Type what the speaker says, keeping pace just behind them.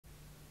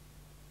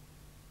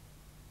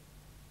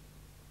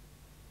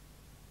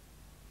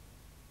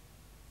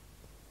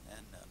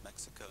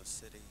Mexico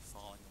City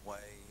falling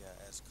away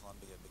as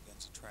Columbia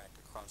begins to track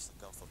across the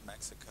Gulf of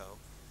Mexico,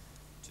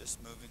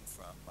 just moving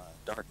from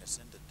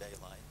darkness into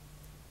daylight.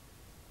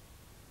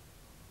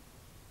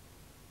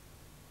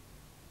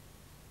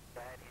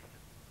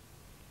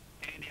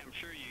 Andy, I'm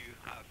sure you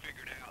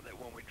figured out that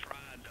when we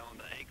tried on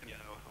the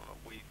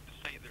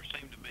there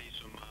seemed to be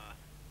some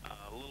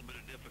a little bit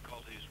of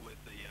difficulties with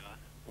the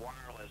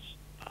wireless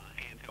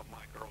handheld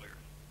mic earlier.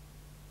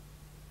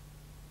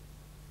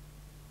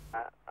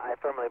 I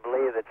firmly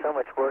believe that so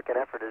much work and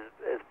effort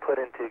is put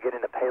into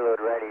getting the payload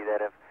ready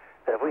that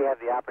if we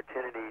have the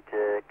opportunity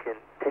to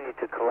continue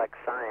to collect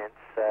science,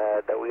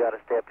 that we ought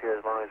to stay up here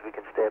as long as we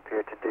can stay up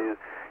here to do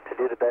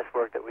the best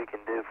work that we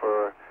can do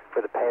for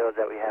the payloads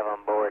that we have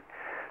on board.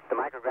 The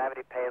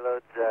microgravity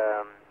payloads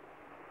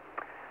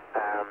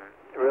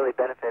really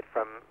benefit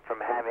from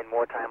having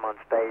more time on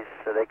space,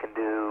 so they can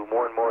do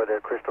more and more of their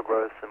crystal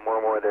growths and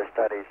more of their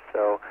studies.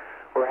 So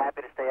we're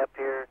happy to stay up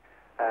here.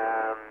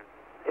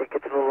 It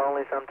gets a little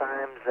lonely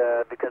sometimes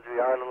because we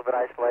are a little bit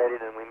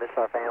isolated and we miss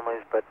our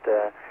families, but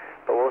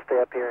we'll stay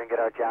up here and get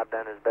our job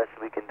done as best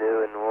as we can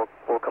do, and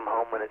we'll come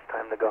home when it's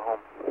time to go home.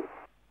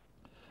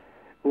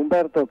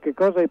 Umberto, che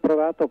cosa hai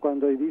provato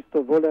quando hai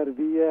visto volar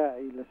via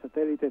il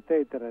satellite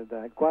Tetrad,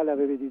 al quale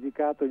avevi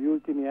dedicato gli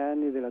ultimi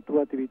anni della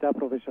tua attività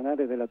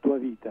professionale e della tua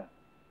vita?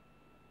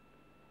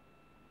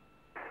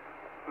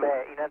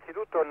 Beh,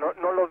 innanzitutto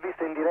non l'ho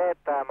visto in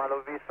diretta, ma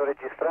l'ho visto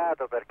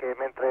registrato, perché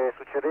mentre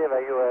succedeva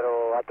io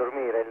ero a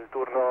dormire, il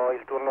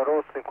turno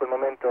rosso in quel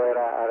momento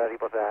era a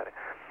riposare.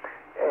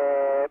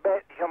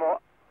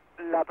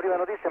 La prima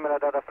notizia me l'ha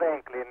data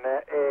Franklin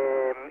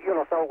e io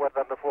non stavo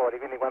guardando fuori,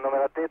 quindi quando me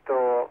l'ha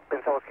detto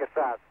pensavo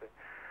scherzasse.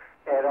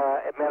 Mi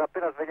ero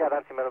appena svegliato,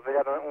 anzi mi ero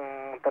svegliato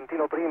un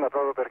tantino prima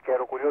proprio perché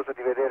ero curioso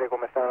di vedere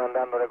come stavano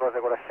andando le cose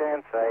con la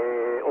scienza,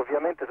 e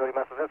ovviamente sono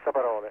rimasto senza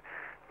parole,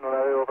 non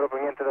avevo proprio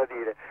niente da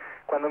dire.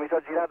 Quando mi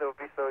sono girato e ho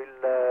visto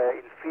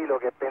il filo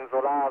che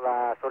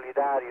penzolava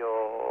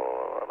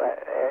solitario,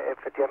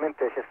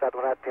 effettivamente c'è stato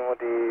un attimo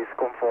di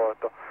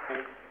sconforto.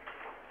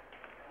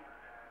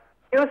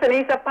 News and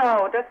Lisa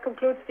Powell, that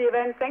concludes the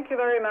event. Thank you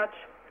very much.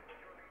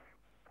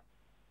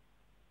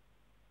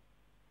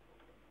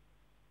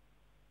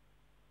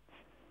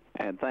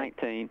 And thank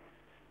team.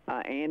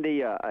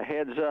 Andy, a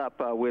heads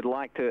up, we'd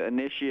like to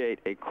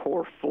initiate a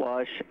core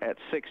flush at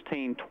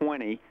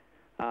 1620.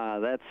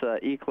 That's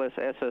Eclipse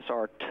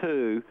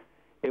SSR2.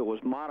 It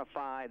was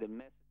modified and